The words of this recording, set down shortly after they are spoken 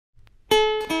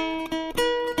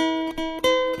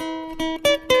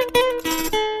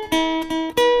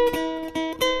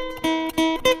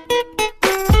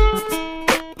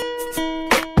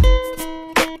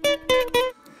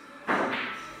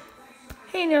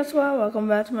Hey squad, welcome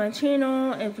back to my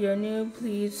channel. If you're new,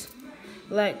 please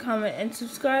like, comment, and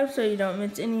subscribe so you don't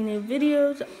miss any new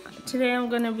videos. Today I'm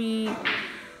going to be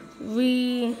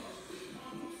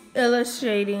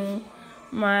re-illustrating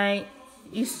my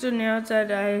Easter nails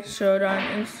that I showed on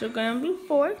Instagram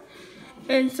before.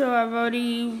 And so I've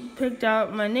already picked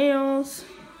out my nails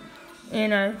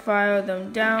and I filed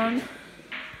them down.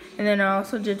 And then I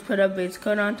also just put a base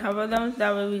coat on top of them.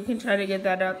 That way we can try to get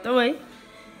that out the way.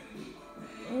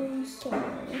 And so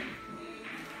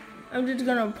I'm just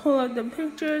gonna pull up the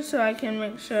pictures so I can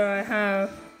make sure I have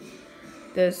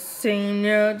the same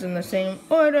nails in the same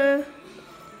order.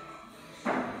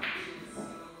 Let's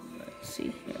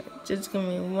see here. Just give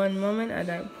me one moment as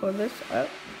I pull this up.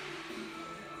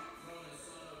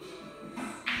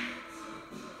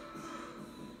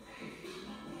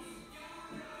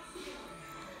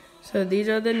 So these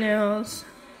are the nails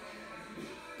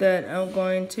that I'm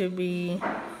going to be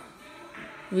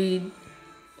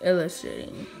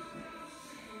illustrating.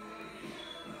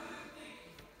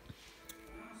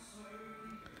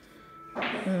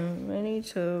 I'm ready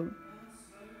to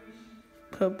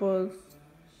put both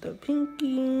the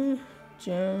pinky,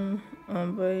 gem,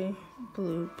 ombre,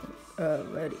 blue,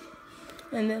 ready.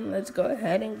 And then let's go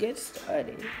ahead and get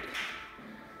started.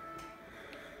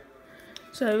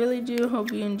 So I really do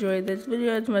hope you enjoyed this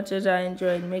video as much as I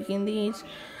enjoyed making these.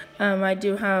 I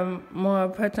do have more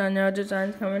press-on nail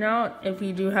designs coming out. If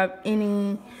you do have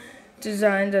any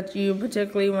designs that you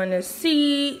particularly want to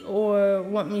see or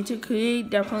want me to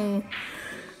create, definitely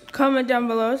comment down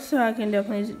below so I can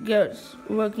definitely get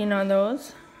working on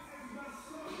those.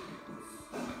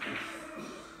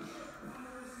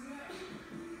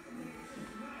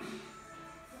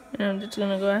 And I'm just going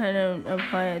to go ahead and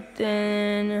apply a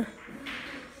thin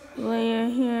layer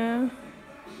here.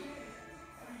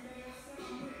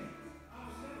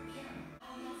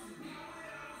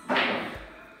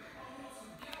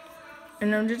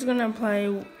 And I'm just going to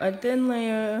apply a thin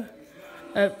layer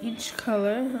of each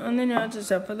color on the nails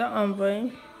except for the ombre.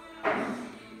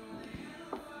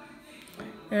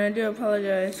 And I do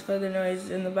apologize for the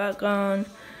noise in the background.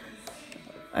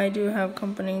 I do have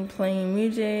company playing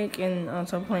music and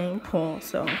also playing pool,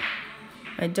 so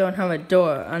I don't have a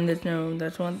door on this nail.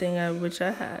 That's one thing I wish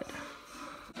I had.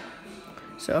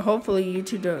 So hopefully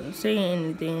YouTube don't say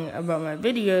anything about my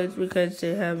videos because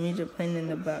they have music playing in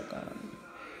the background.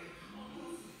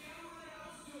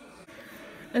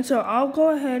 And so I'll go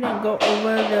ahead and go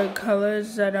over the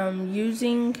colors that I'm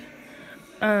using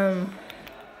in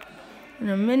a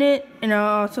minute, and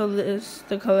I'll also list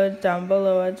the colors down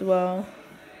below as well.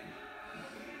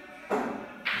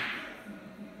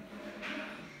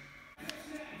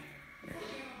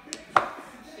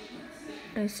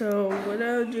 And so what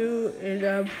I'll do is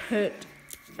I'll put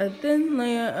a thin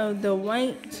layer of the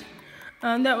white.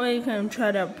 That way you can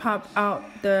try to pop out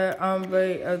the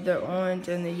ombre of the orange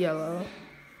and the yellow.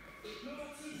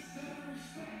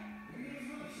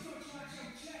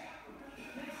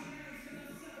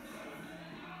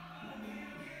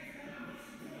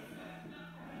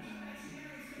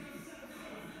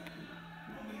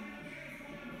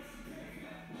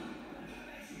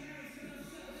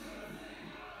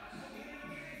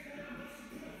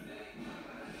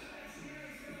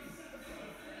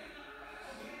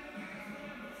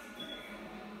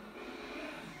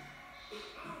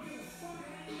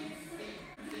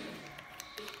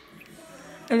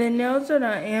 And the nails that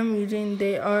I am using,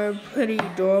 they are pretty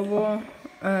durable.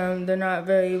 They're not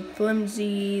very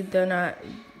flimsy. They're not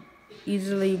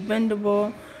easily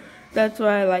bendable. That's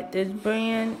why I like this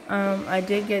brand. I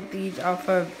did get these off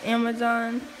of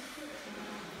Amazon.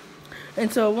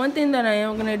 And so one thing that I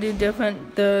am going to do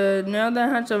different, the nail that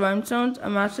has the rhinestones,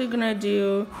 I'm actually going to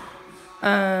do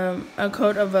a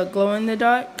coat of a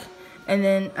glow-in-the-dark and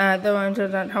then add the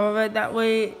rhinestones on top of it. That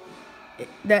way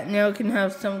that nail can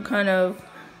have some kind of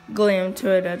glam to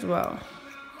it as well.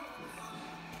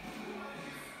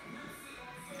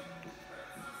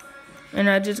 And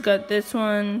I just got this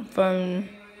one from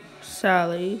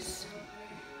Sally's.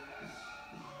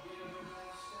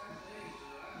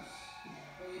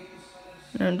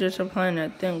 And I'm just applying a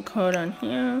thin coat on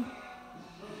here.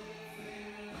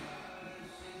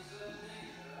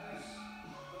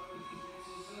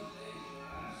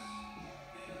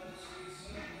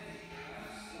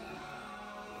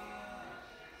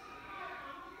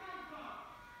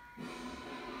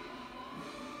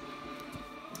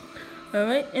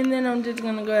 Alright, and then I'm just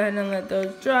going to go ahead and let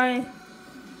those dry.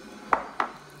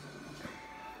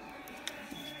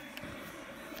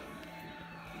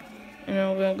 And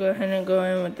I'm going to go ahead and go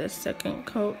in with the second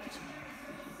coat.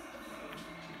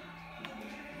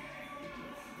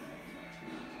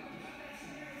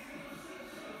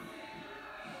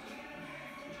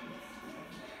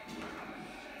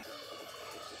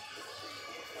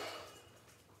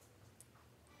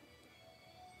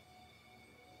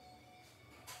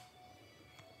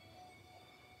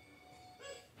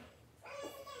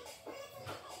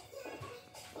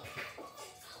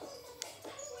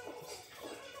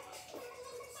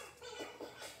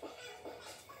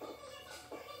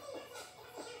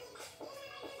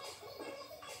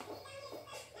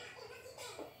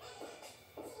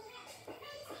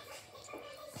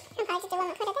 just do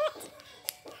one coat of that.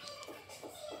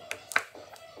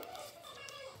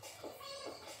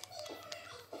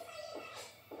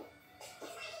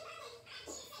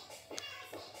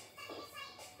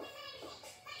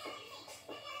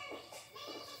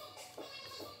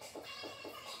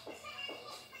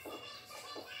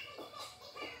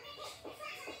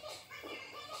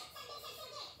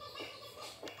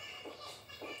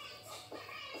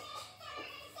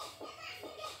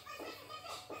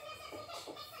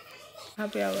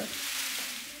 Happy hour.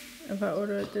 If I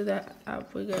order it through that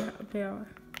app, we get happy hour.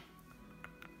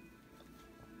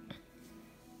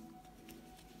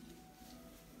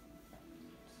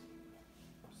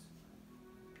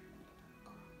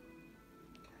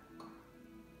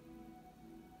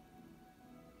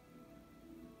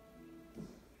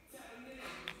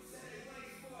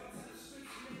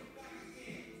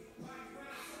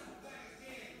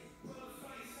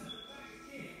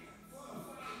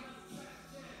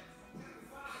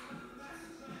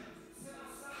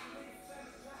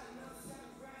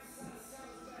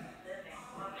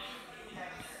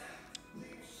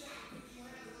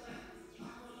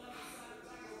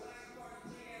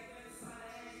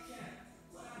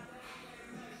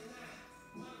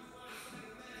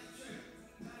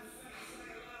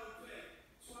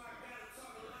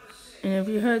 And if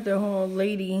you heard the whole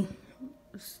lady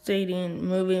stating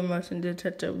movie motion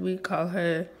detector, we call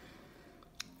her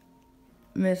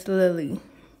Miss Lily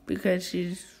because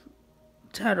she's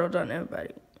tattled on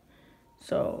everybody.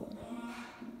 So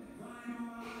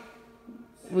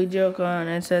we joke on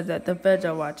and said that the feds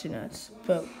are watching us,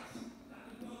 but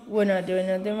we're not doing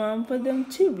nothing wrong for them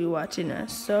to be watching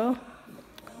us. So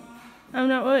I'm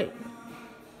not worried.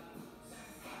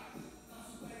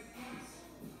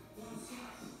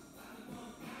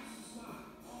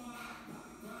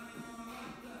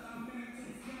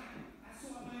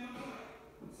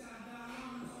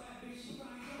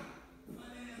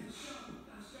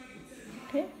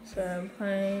 Okay, so I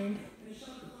applied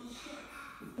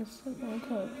a second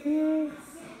coat here.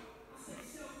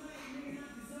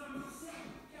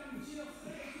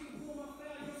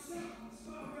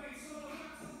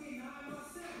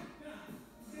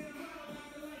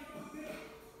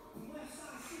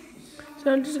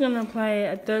 So I'm just gonna apply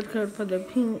a third coat for the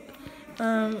pink.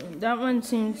 That one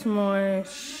seems more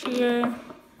sheer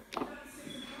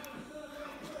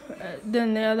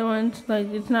than the other ones. Like,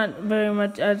 it's not very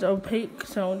much as opaque,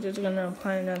 so I'm just gonna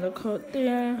apply another coat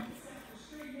there.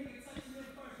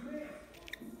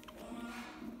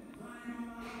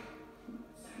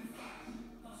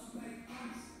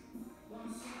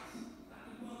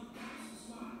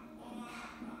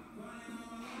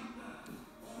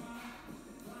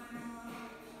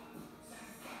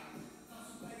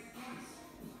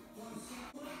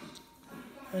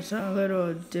 There's a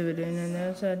little dividend in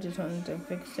there, so I just wanted to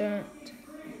fix that.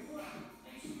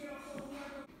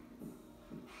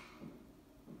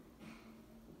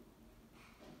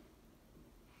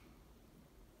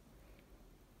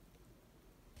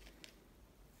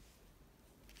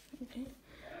 Okay.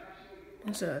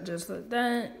 And so I just let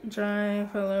that dry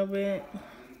for a little bit.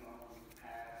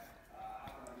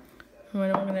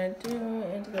 What I'm gonna do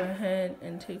is go ahead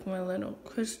and take my little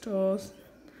crystals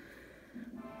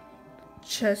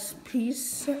chest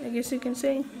piece, I guess you can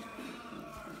say.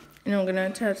 And I'm gonna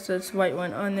attach this white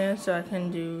one on there so I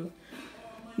can do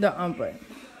the ombre.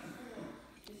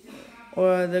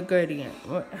 Or the gradient,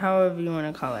 however you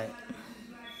wanna call it.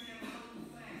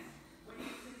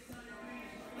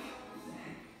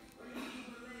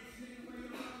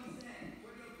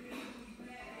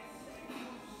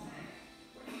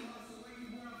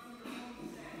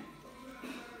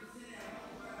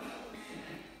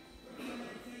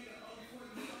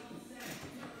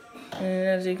 And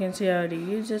as you can see, I already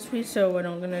used this piece, so what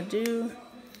I'm gonna do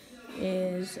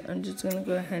is I'm just gonna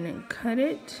go ahead and cut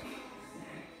it.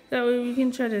 That way we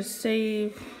can try to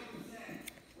save.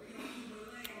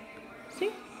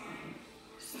 See?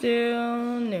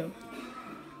 Still new.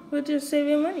 We're just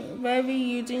saving money by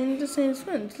reusing the same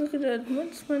sponge. Look at that,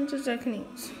 what sponges I can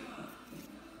use.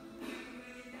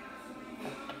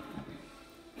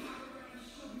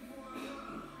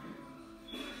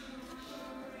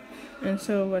 And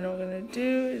so what I'm gonna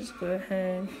do is go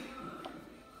ahead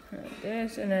like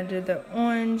this, and I did the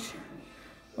orange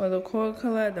or the coral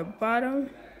color at the bottom.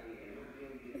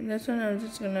 And this one I'm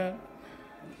just gonna,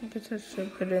 I guess I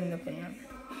should put it in the fan.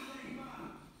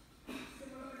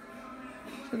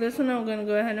 So this one I'm gonna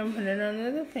go ahead and put it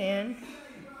under the fan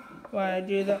while I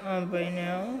do the ombre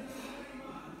now.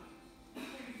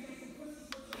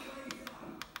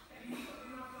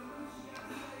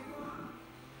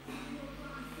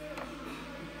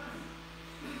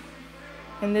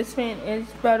 And this fan is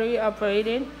battery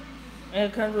operated.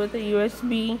 It comes with a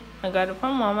USB. I got it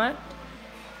from Walmart.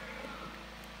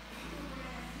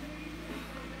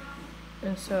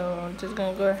 And so I'm just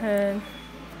gonna go ahead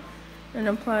and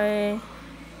apply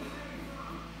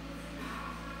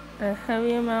a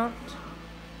heavy amount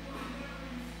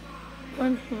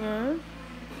on here.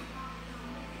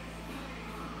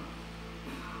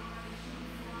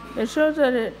 It shows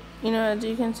that it, as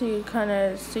you can see, it kind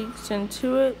of sinks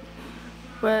into it,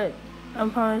 but I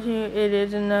promise you it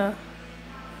is enough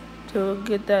to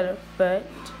get that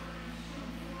effect.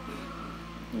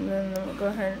 And then I'm gonna go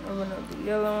ahead and open up the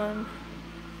yellow one.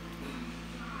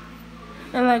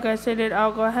 And like I said,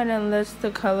 I'll go ahead and list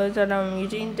the colors that I'm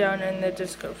using down in the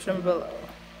description below.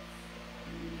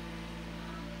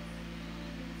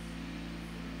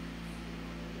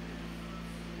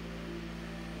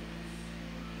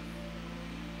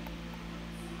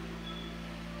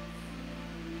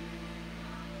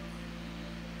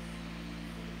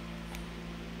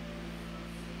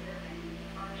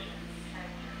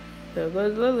 There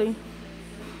goes Lily.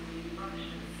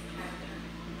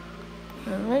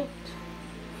 Alright.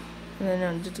 And then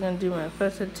I'm just going to do my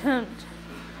first attempt.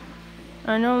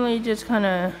 I normally just kind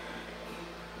of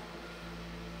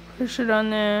push it on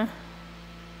there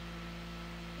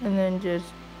and then just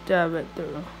dab it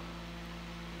through.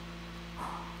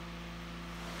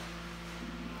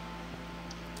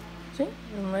 See?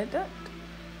 Like that.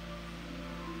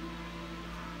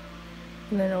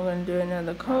 And then I'm going to do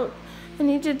another coat. And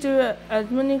you just do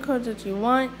as many coats as you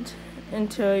want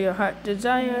until your heart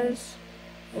desires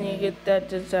and you get that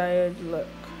desired look.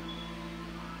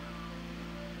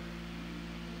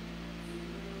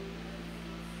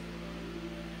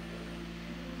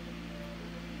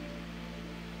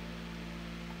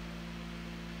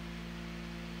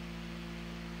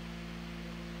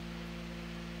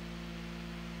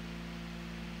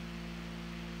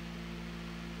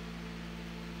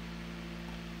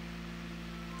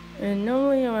 And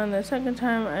normally around the second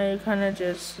time, I kind of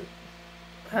just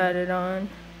pat it on.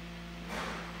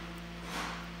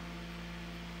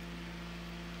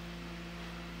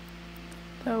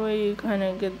 That way you kind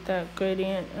of get that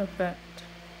gradient effect.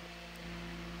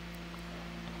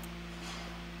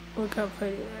 Look how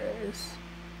pretty that is.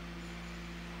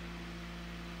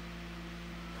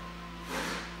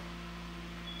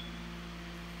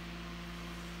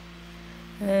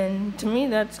 And to me,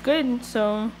 that's good.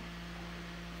 So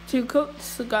 2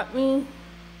 coats got me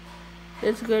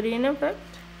this gradient effect.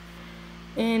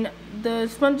 And the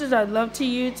sponges I love to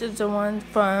use is the ones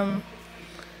from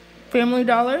Family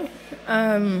Dollar.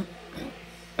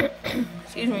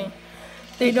 Excuse me.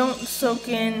 They don't soak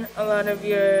in a lot of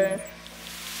your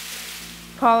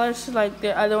polish like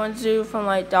the other ones do from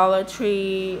like Dollar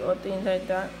Tree or things like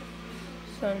that.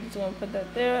 So I'm just gonna put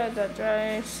that there as that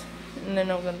dries, and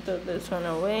then I'm gonna throw this one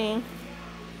away.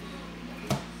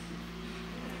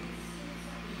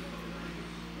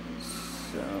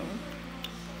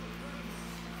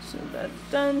 So that's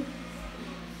done.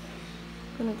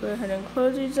 I'm gonna go ahead and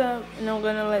close these up, and I'm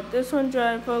gonna let this one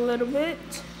dry for a little bit.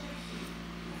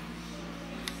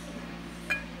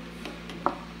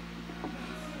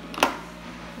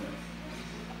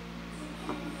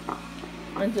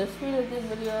 And to speed up this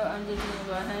video, I'm just gonna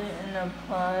go ahead and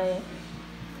apply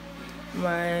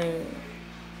my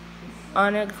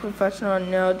Onyx Professional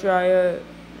Nail Dryer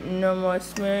No More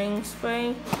Smearing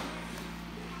Spray.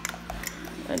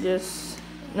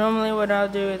 Normally what I'll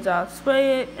do is I'll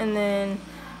spray it and then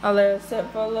I'll let it sit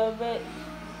for a little bit.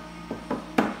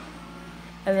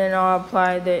 And then I'll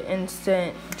apply the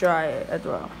instant dryer as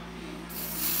well.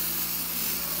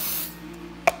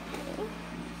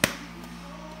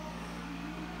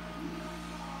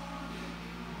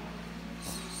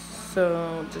 So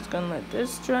I'm just gonna let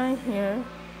this dry here.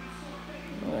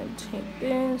 I'm gonna take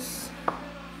this.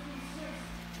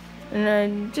 And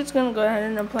I'm just gonna go ahead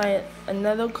and apply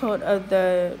another coat of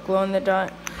the glow in the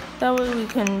dark. That way we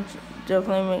can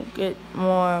definitely make it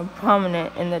more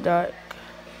prominent in the dark.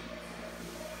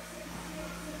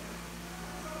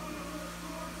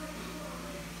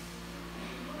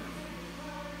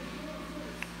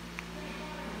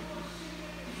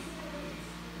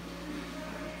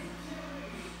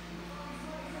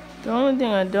 The only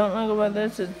thing I don't like about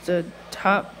this is the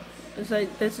top. It's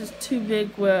like this is too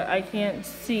big where I can't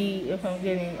see if I'm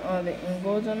getting all the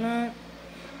angles or not.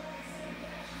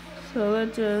 So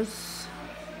let's just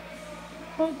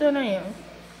hope that I am.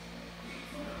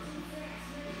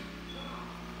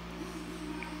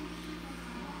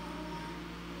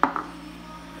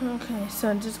 Okay, so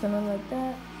I'm just gonna let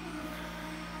that.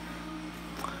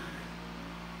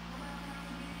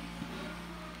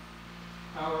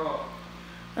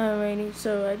 Alrighty,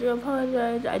 so I do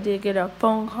apologize. I did get a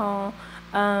phone call.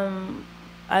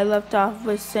 I left off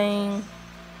with saying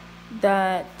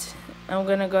that I'm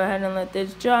gonna go ahead and let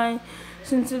this dry.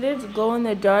 Since it is glow in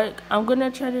the dark, I'm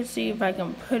gonna try to see if I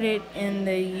can put it in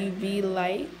the UV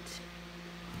light,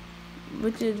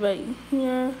 which is right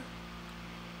here,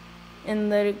 and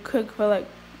let it cook for like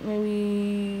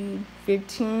maybe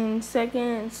 15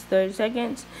 seconds, 30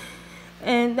 seconds.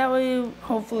 And that way,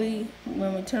 hopefully,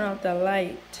 when we turn off the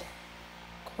light,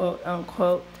 quote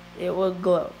unquote, it will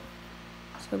glow.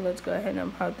 So let's go ahead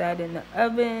and pop that in the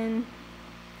oven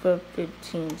for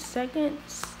 15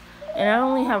 seconds. And I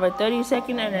only have a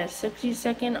 30-second and a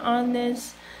 60-second on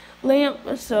this lamp,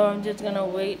 so I'm just gonna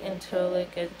wait until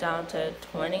it gets down to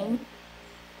 20.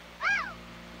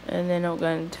 And then I'm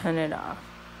gonna turn it off.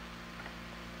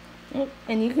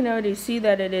 And you can already see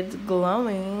that it is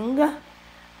glowing.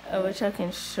 I wish I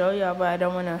can show y'all, but I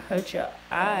don't want to hurt your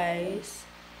eyes.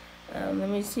 Let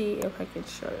me see if I can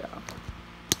show y'all,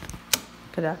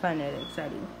 because I find it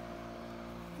exciting.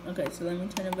 Okay, so let me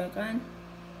turn it back on.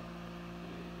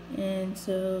 And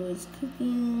so it's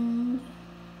cooking.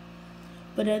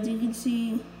 But as you can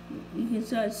see, you can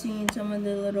start seeing some of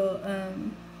the little,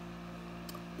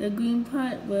 the green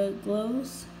part where it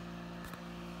glows.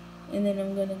 And then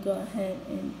I'm going to go ahead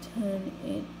and turn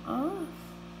it off.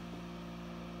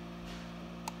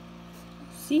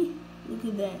 See? Look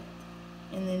at that.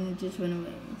 And then it just went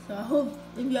away. So I hope,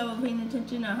 if y'all were paying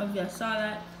attention, I hope y'all saw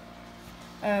that.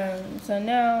 So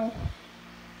now,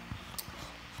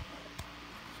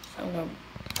 I'm going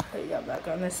to put y'all back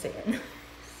on the stand.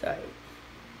 Sorry.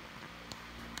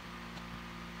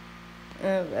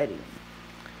 Alrighty.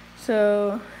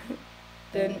 So,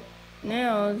 the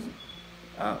nails,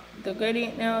 the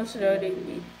gradient nails should already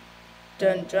be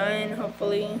done drying,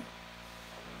 hopefully.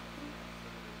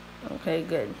 Okay,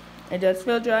 good. It does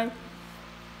feel dry.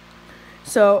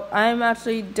 So I'm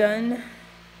actually done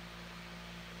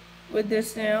with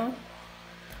this nail.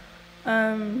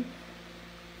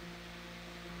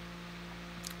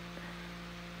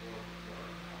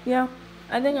 Yeah,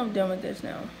 I think I'm done with this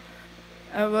now.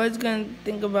 I was gonna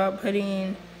think about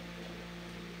putting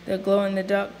the glow in the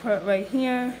dark part right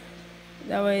here.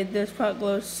 That way this part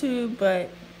glows too,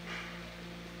 but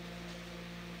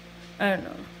I don't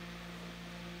know.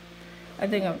 I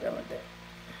think I'm done with it.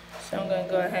 So I'm going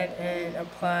to go ahead and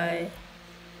apply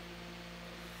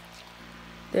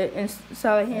the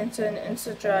Sally Hansen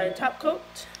Insta Dry Top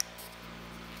Coat.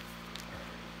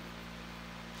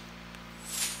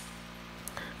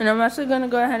 And I'm actually going to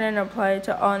go ahead and apply it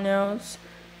to all nails,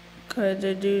 because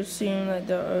they do seem like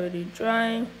they're already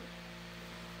dry.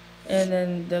 And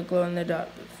then the glow in the dark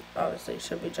obviously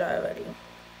should be dry already.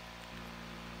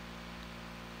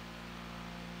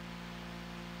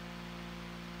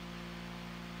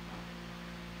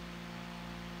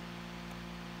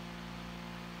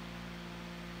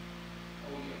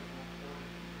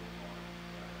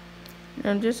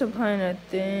 I'm just applying a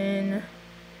thin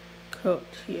coat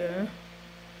here.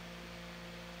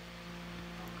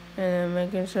 And then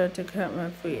making sure to cut my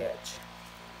free edge.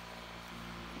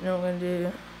 And I'm going to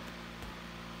do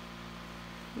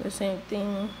the same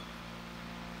thing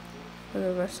for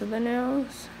the rest of the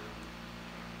nails.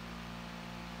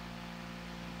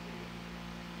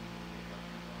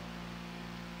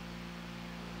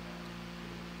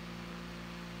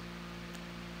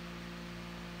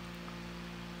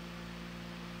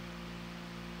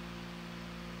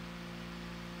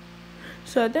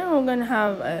 So I think I'm gonna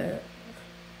have a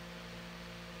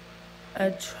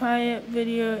try it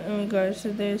video in regards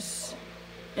to this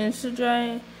Insta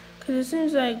Dry, because it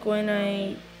seems like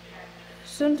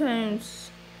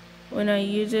sometimes when I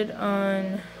use it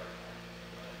on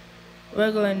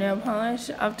regular nail polish,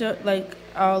 after, like,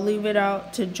 I'll leave it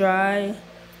out to dry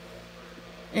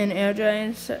and air dry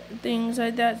and things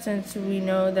like that, since we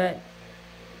know that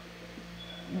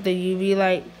the UV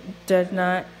light does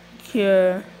not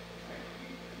cure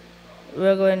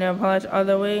regular nail polish all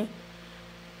the way.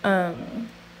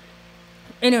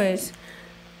 Anyways,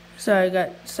 sorry, I got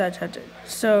sidetracked.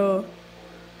 So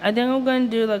I think I'm going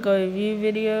to do like a review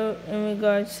video in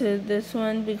regards to this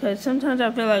one, because sometimes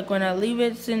I feel like when I leave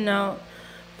it sitting out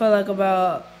for like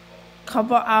about a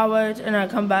couple hours and I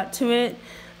come back to it,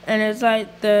 and it's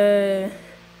like the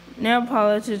nail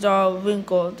polish is all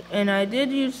wrinkled, and I did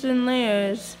use thin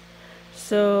layers,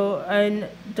 so I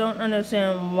don't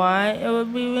understand why it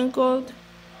would be wrinkled.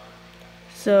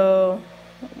 So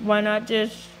why not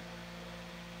just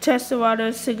test the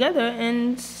waters together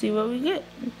and see what we get.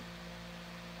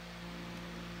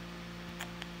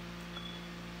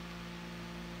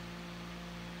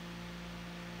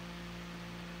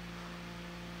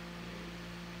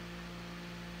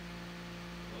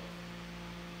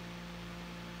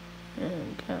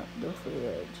 and cap the free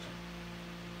edge.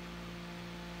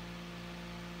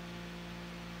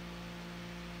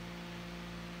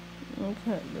 And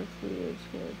cut the free edge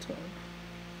here too.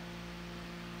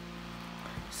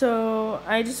 So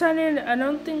I decided I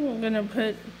don't think I'm gonna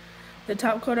put the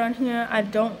top coat on here. I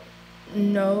don't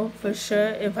know for sure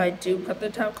if I do put the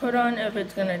top coat on, if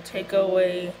it's gonna take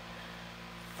away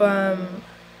from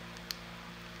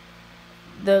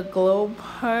the glow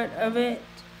part of it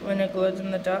when it glows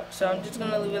in the dark. So I'm just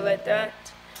gonna leave it like that.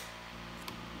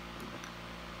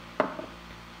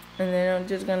 And then I'm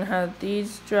just gonna have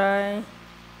these dry.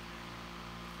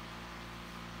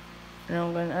 And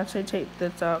I'm gonna actually take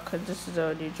this out because this is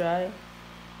already dry.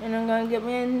 And I'm gonna get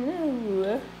me a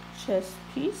new chest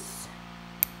piece.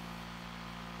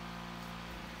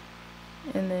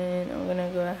 And then I'm gonna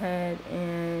go ahead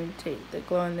and take the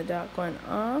glow in the dark one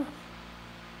off.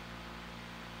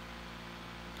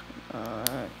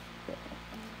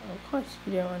 Of course,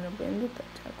 you don't want to blend it,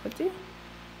 that's how with you.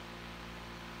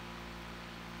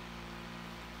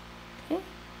 Okay,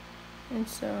 and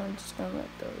so I'm just gonna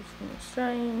let those finish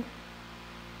drying.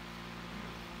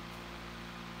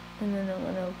 And then I'm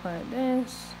gonna apply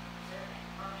this.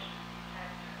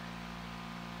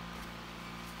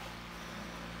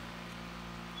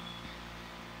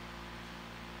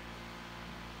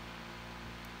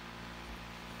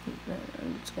 Then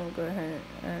I'm just gonna go ahead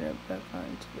and add it back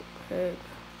onto the peg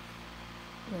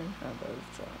and have those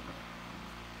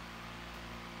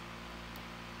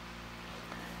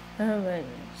dry. Alright,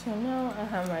 so now I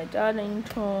have my dotting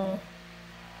tool.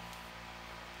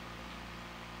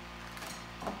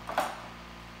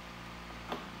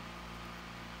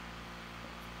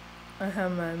 I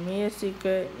have my Mia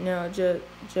Secret nail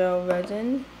gel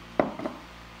resin.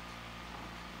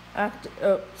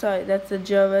 That's the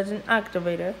gel resin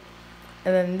activator.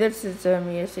 And then this is the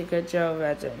Mia Secret gel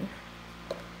resin.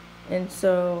 And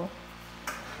so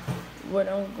what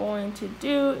I'm going to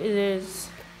do is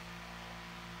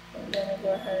I'm gonna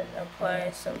go ahead and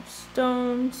apply some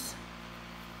stones.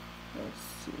 Let's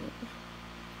see.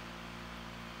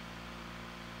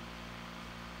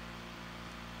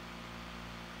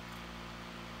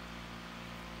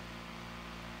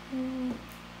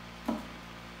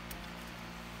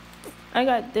 I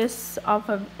got this off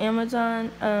of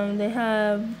Amazon. They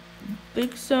have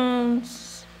big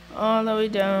stones all the way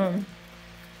down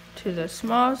to the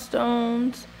small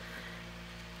stones.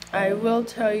 I will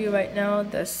tell you right now,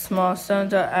 the small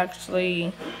stones are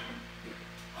actually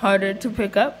harder to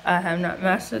pick up. I have not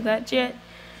mastered that yet.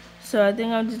 So I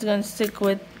think I'm just going to stick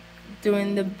with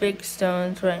doing the big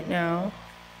stones right now.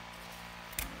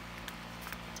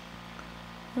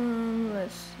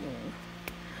 Let's see.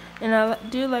 And I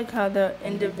do like how they're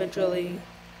individually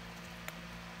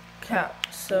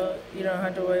capped, so you don't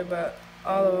have to worry about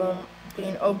all of them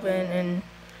being open and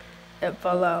it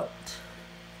fall out.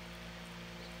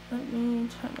 Let me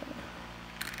try to.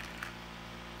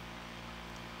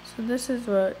 So this is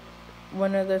what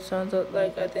one of the stones look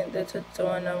like. I think this is the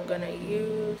one I'm gonna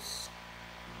use.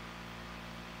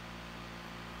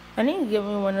 I need to get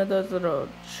me one of those little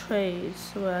trays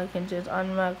where I can just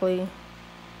automatically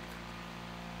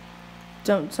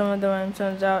dump some of the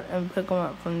rhinestones out and pick them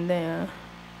up from there.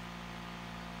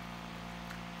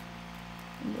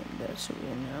 And then that should be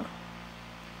enough.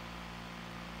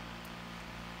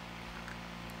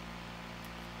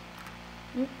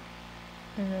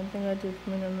 And I think I just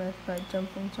made a mess by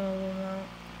jumping some of them out.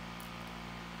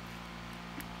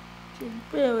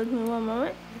 Just bear with me one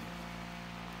moment.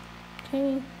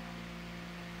 Okay.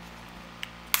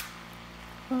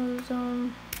 Close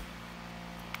on.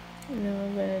 And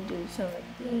then we're gonna do some of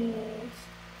these.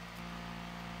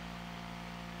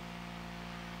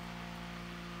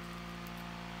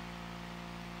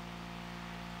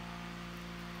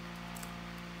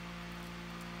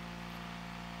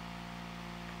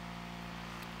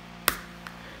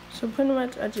 So pretty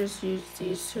much I just use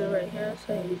these two right here.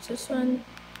 So I use this one.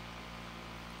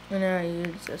 And then I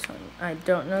use this one. I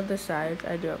don't know the size.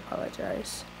 I do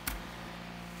apologize.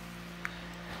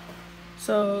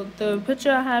 So the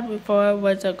picture I had before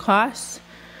was a cross.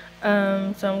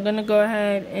 So I'm gonna go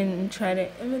ahead and try to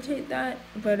imitate that,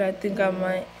 but I think I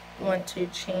might want to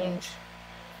change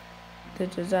the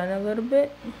design a little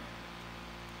bit.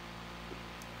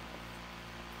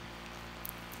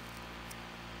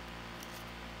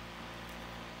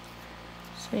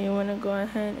 So you wanna go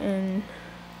ahead and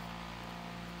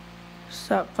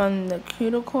start from the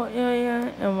cuticle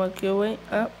area and work your way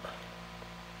up.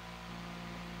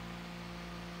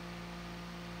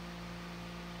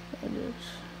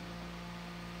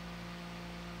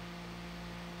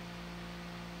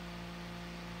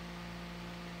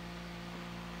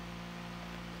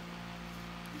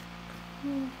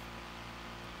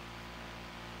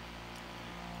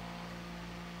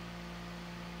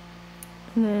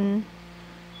 And then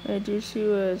I do see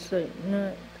where it's like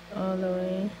not all the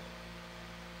way.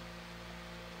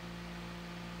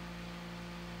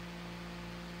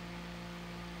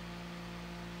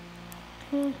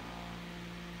 Okay.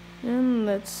 And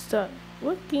let's start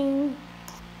working.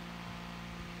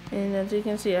 And as you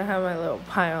can see, I have my little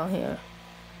pile here.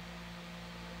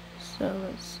 So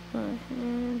let's go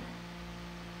ahead.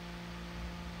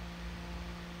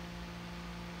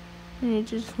 And you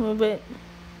just move it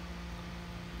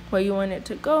where you want it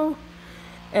to go.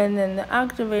 And then the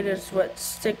activator is what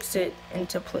sticks it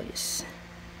into place.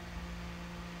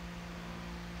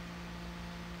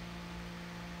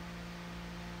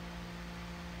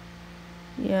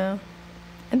 Yeah,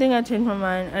 I think I changed my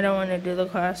mind. I don't want to do the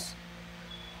class.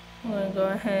 I'm going to go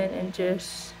ahead and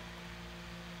just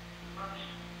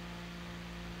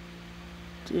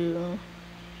do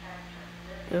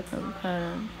different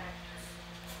pattern.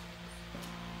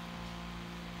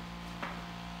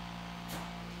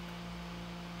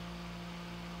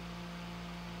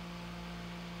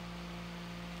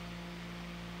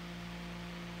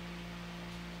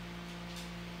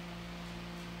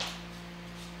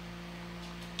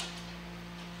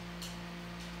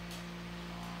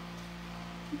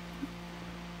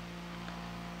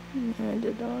 I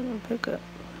did not want to pick up.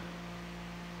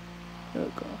 There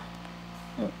we go.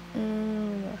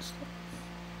 Lost it.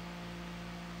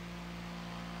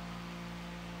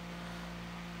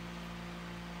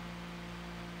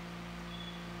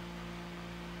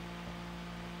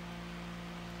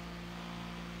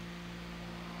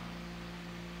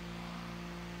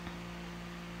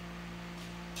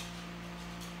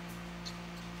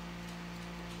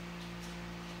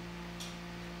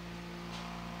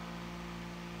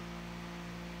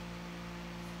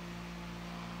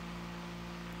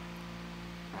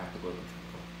 I have to go to the truck.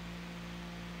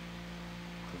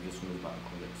 Because this one is about to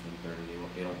close at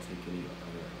 10:30. They don't take any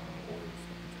other orders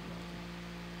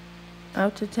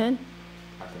Out to 10?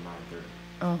 after 9:30.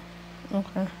 Oh,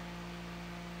 okay. And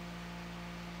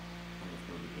it's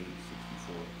going to be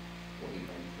 864 or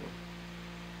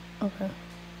 894. Okay.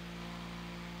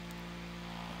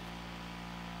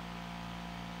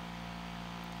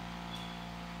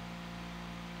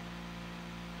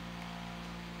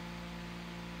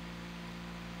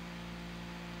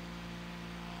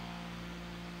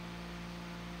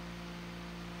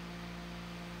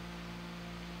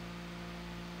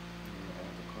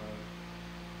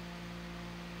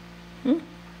 Hmm?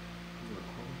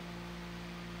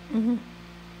 Mm-hmm.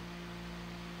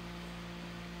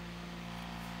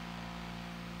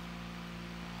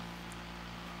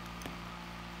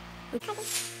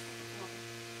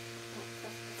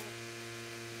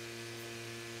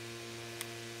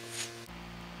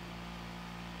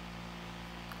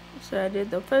 So I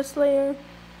did the first layer.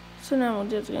 So now we're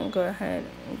just gonna go ahead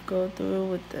and go through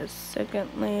with the second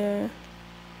layer.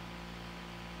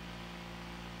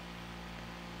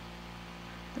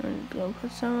 I'm gonna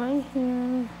put some right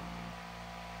here.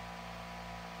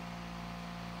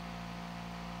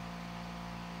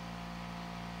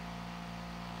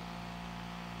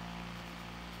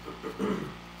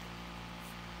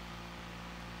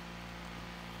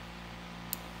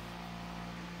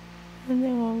 And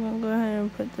then we're gonna go ahead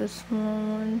and put the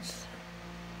small ones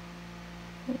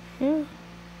right here. You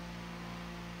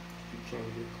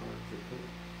change your color to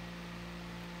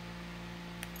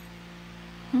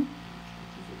pink.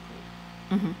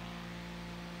 Mm-hmm.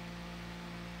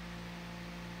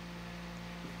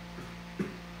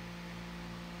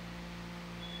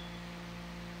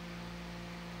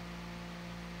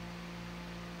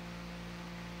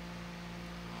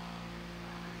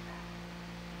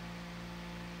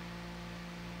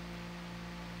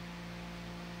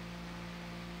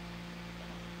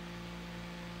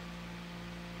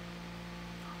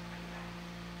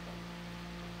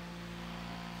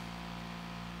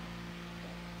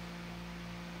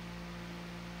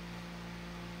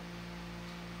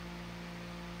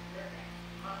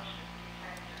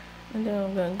 And then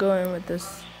I'm gonna go in with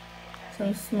this,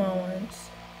 some small ones.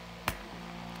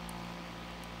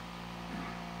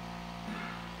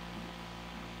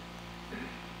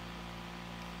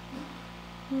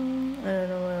 I don't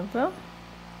know where it fell.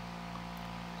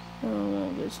 So I'm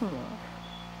gonna get some more.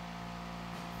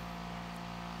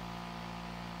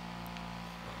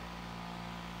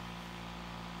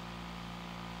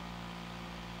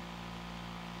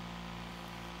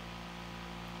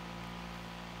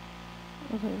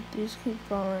 Okay, these keep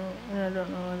falling, and I don't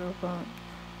know where they're falling.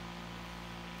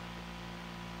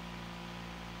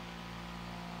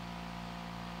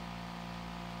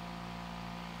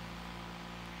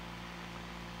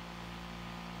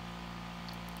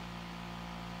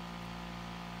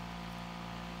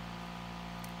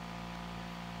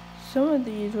 some of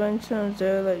these rhinestones,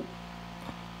 they're like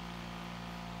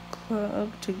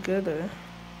clogged together,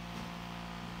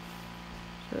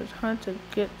 so it's hard to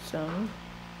get some.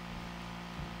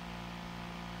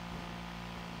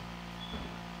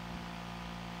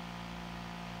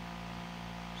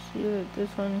 See that this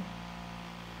one,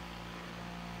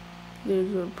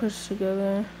 these were pushed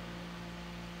together.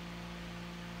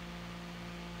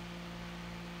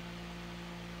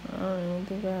 I don't even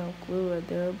think I have glue right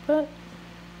there, but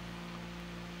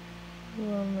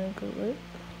we'll make it work.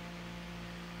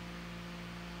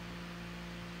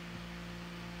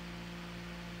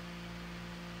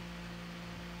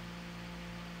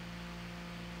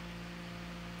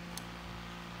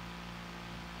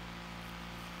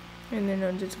 And then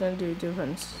I'm just gonna do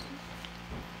different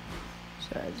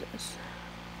sizes.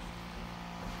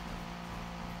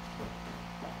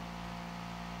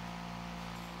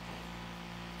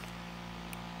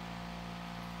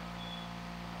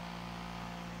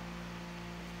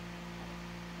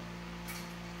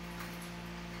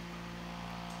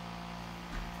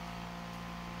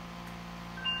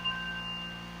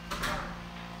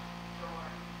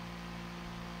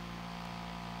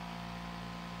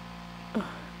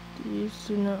 These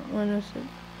do not want to sit.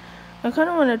 I kind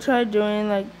of want to try doing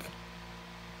like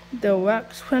the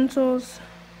wax pencils.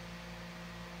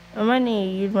 I might need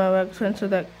to use my wax pencil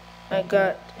that I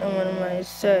got in one of my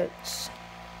sets,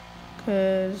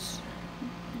 because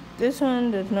this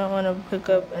one does not want to pick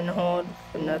up and hold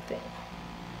for nothing.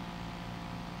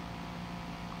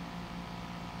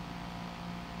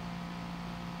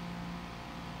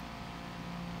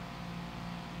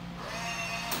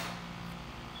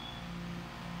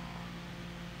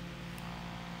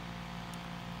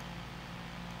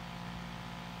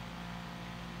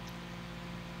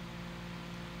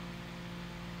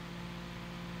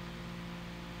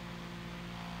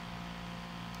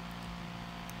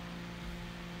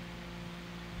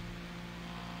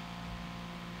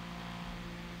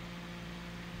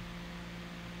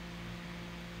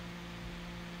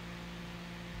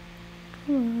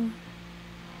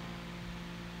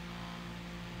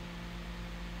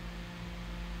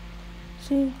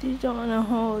 See, these don't want to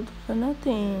hold for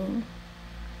nothing.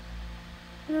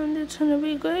 And they're trying to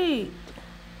be great.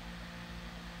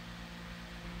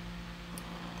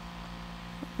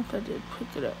 If I did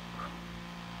pick it up.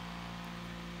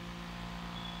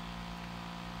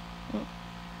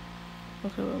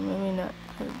 Okay, well maybe not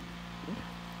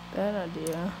that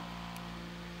idea.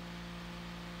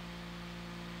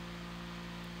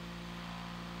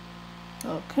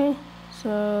 Okay,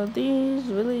 so these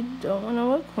really don't want to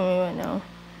work for me right now.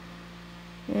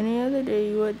 Any other day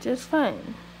you would just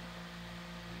fine.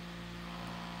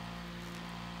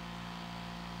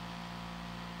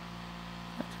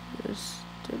 Just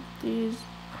stick these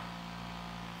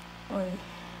away.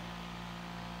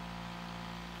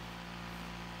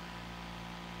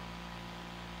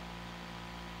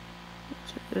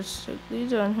 Just stick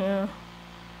these on here.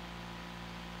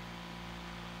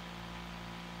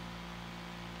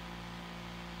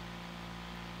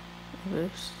 If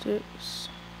it sticks,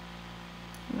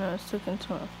 now it's sticking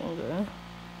to my finger.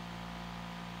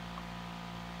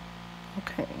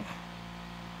 Okay.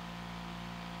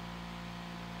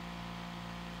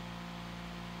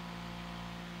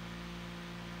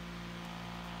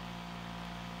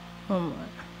 Oh my.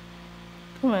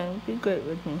 Come on, be great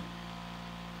with me.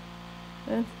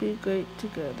 Let's be great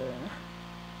together.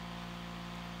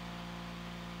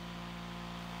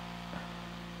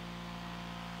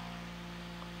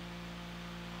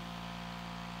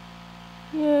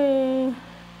 Yay!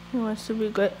 He wants to be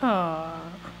great. Aww.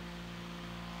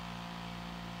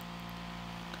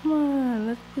 Come on,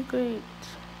 let's be great.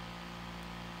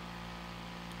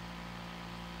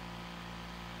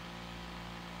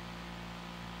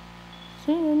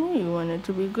 See, I knew you wanted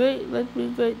to be great. Let's be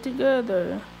great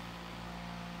together.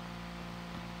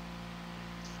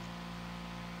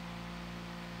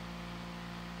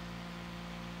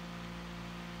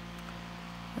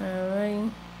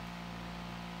 Alright.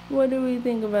 What do we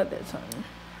think about this one?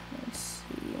 Let's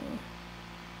see.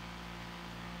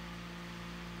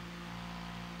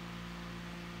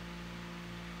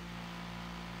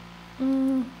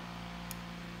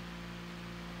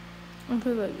 I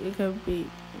feel like it could be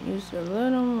used a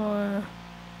little more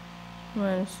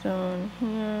rhinestone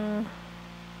here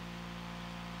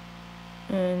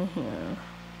and here.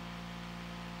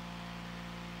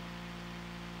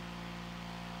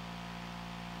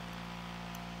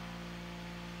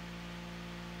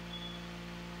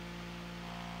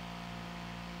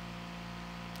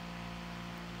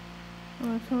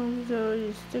 Oh, some of these are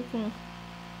already sticking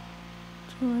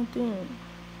to my thing.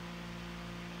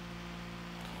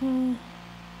 And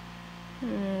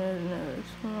there's another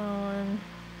small one.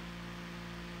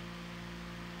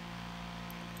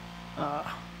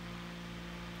 Ah.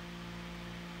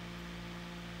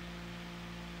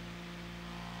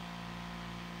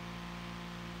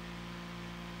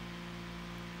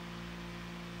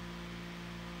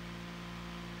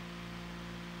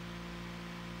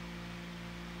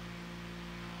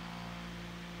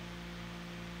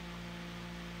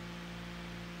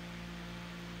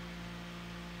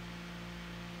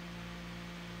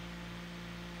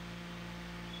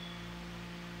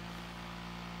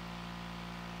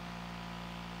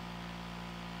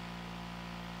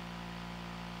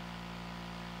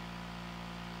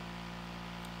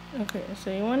 Okay, so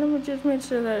you want to just make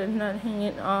sure that it's not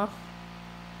hanging off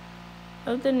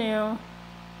of the nail.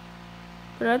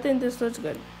 But I think this looks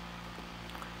good.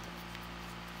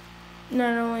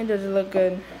 Not only does it look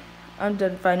good, I'm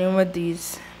done fighting with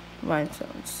these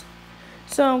rhinestones.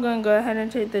 So I'm going to go ahead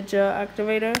and take the gel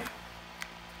activator.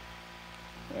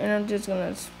 And I'm just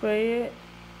going to spray it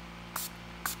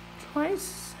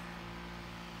twice.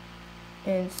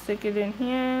 And stick it in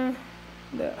here,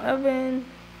 the oven,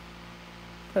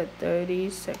 for 30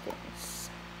 seconds.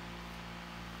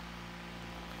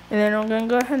 And then I'm going to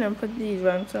go ahead and put these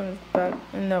rhinestones back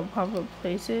in the proper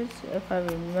places, if I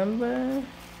remember.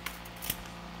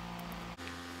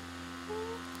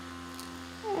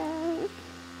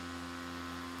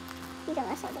 You don't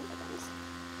mess up the big ones.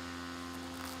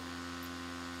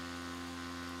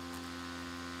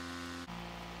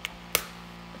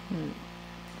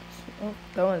 Oh,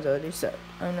 that one's already set.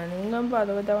 I'm not even going to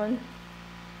bother with that one.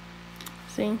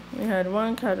 See, we had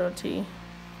one casualty.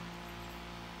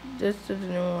 This doesn't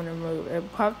even want to move.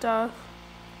 It popped off,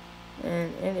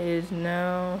 and it is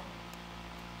now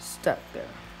stuck there.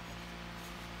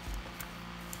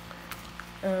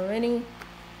 Alrighty.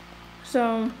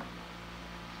 So,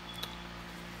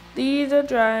 these are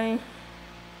dry.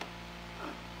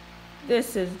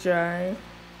 This is dry.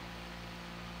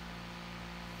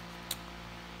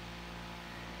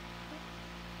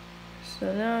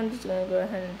 So now I'm just going to go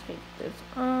ahead and take this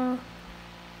off.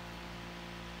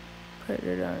 Put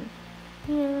it on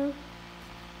here.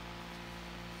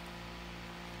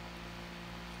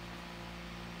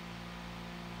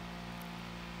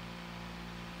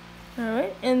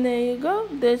 Alright, and there you go.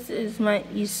 This is my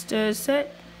Easter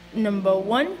set number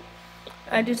 1.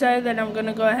 I decided that I'm going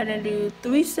to go ahead and do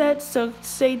 3 sets, so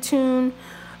stay tuned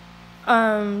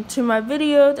to my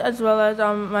videos, as well as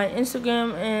on my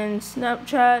Instagram and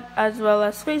Snapchat, as well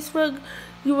as Facebook.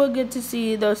 You will get to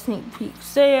see those sneak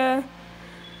peeks there.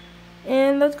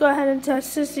 And let's go ahead and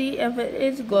test to see if it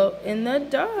is glow in the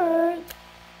dark.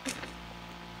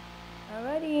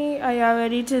 Alrighty, are y'all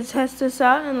ready to test this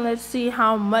out? And let's see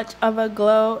how much of a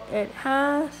glow it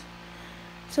has.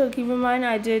 So keep in mind,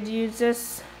 I did use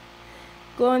this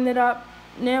glow in the dark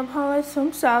nail polish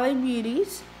from Sally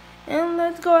Beauties. And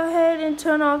let's go ahead and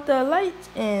turn off the lights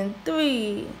in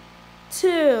 3,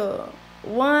 2,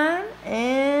 1,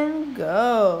 and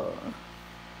go.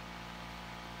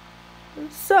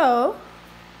 So,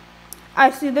 I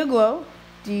see the glow.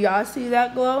 Do y'all see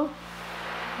that glow?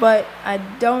 But I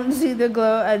don't see the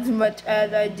glow as much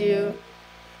as I do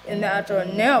in the actual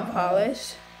nail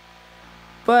polish.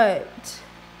 But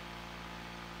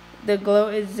the glow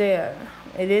is there.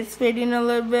 It is fading a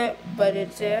little bit, but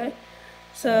it's there.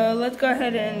 So let's go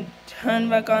ahead and turn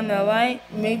back on the light.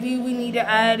 Maybe we need to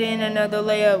add in another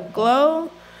layer of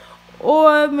glow,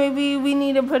 or maybe we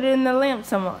need to put it in the lamp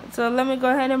somewhere. So let me go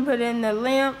ahead and put it in the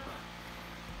lamp.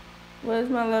 Where's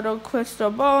my little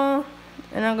crystal ball?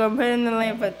 And I'm going to put it in the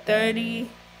lamp for 30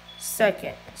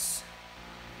 seconds.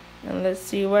 And let's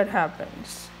see what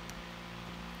happens.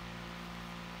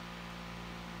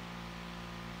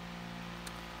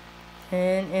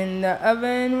 And in the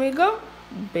oven we go.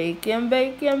 Baking,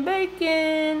 baking,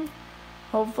 baking.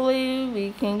 Hopefully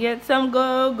we can get some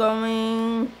glow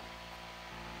going.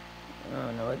 I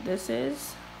don't know what this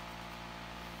is.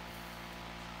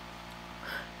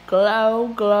 Glow,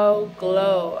 glow,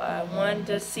 glow. I want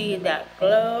to see that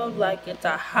glow like it's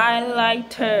a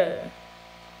highlighter.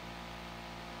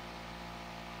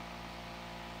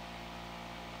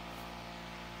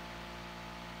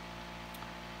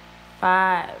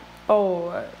 Five,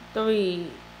 4, 3,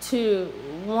 2,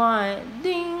 1,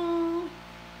 ding!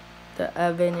 The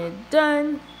oven is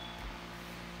done.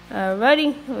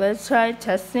 Alrighty, let's try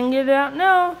testing it out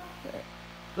now.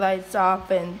 Lights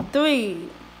off in 3,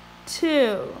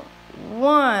 2,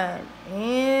 1,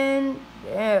 and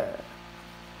there.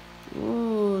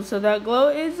 Ooh, so that glow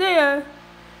is there.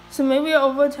 So maybe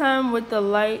over time with the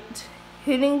light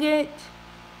hitting it,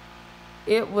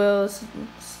 it will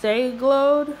stay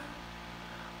glowed,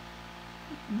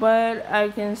 but I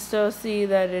can still see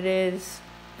that it is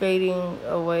fading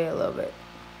away a little bit.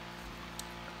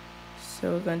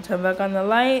 So we're going to turn back on the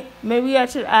light. Maybe I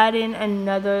should add in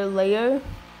another layer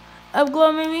of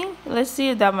glow maybe. Let's see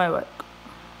if that might work.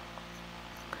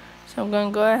 So I'm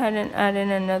going to go ahead and add in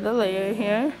another layer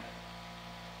here.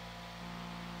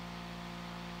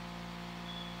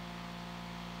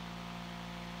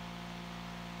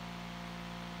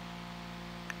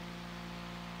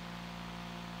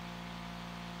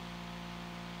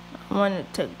 I want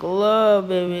it to glow,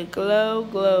 baby. Glow,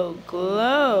 glow,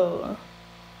 glow.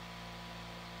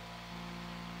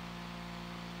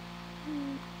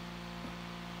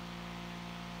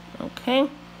 Okay. And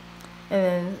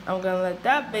then I'm going to let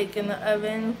that bake in the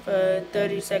oven for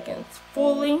 30 seconds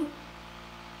fully.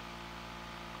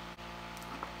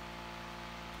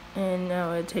 And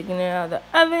now we're taking it out of the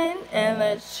oven. And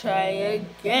let's try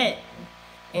again.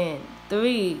 In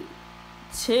 3,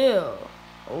 2,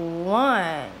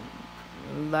 1.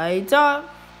 Lights off.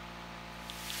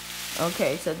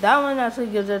 Okay, so that one actually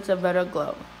gives us a better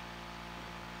glow.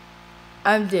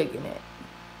 I'm digging it.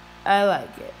 I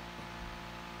like it.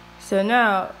 So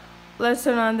now, let's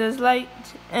turn on this light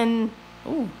and,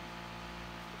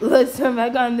 let's turn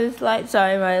back on this light.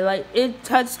 Sorry, my light is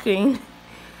touchscreen.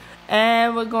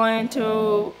 And we're going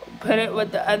to put it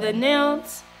with the other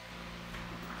nails.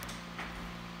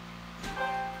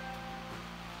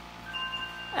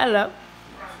 Hello.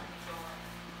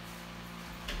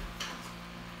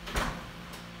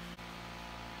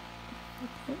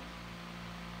 Okay.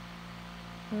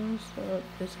 So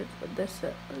this is what this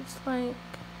looks like.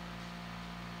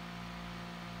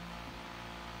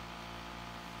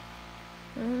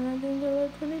 And I think it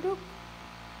looks pretty dope.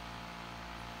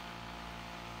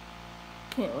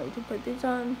 Can't wait to put this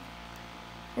on.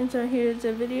 And so here's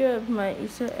a video of my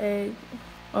Easter egg,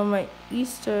 or my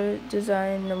Easter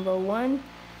design number 1.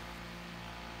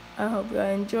 I hope you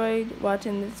enjoyed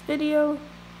watching this video,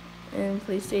 and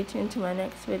please stay tuned to my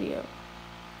next video.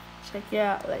 Check you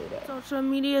out later. Social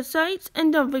media sites,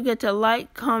 and don't forget to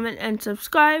like, comment, and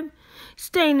subscribe.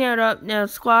 Stay nailed up, Nail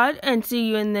Squad, and see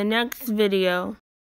you in the next video.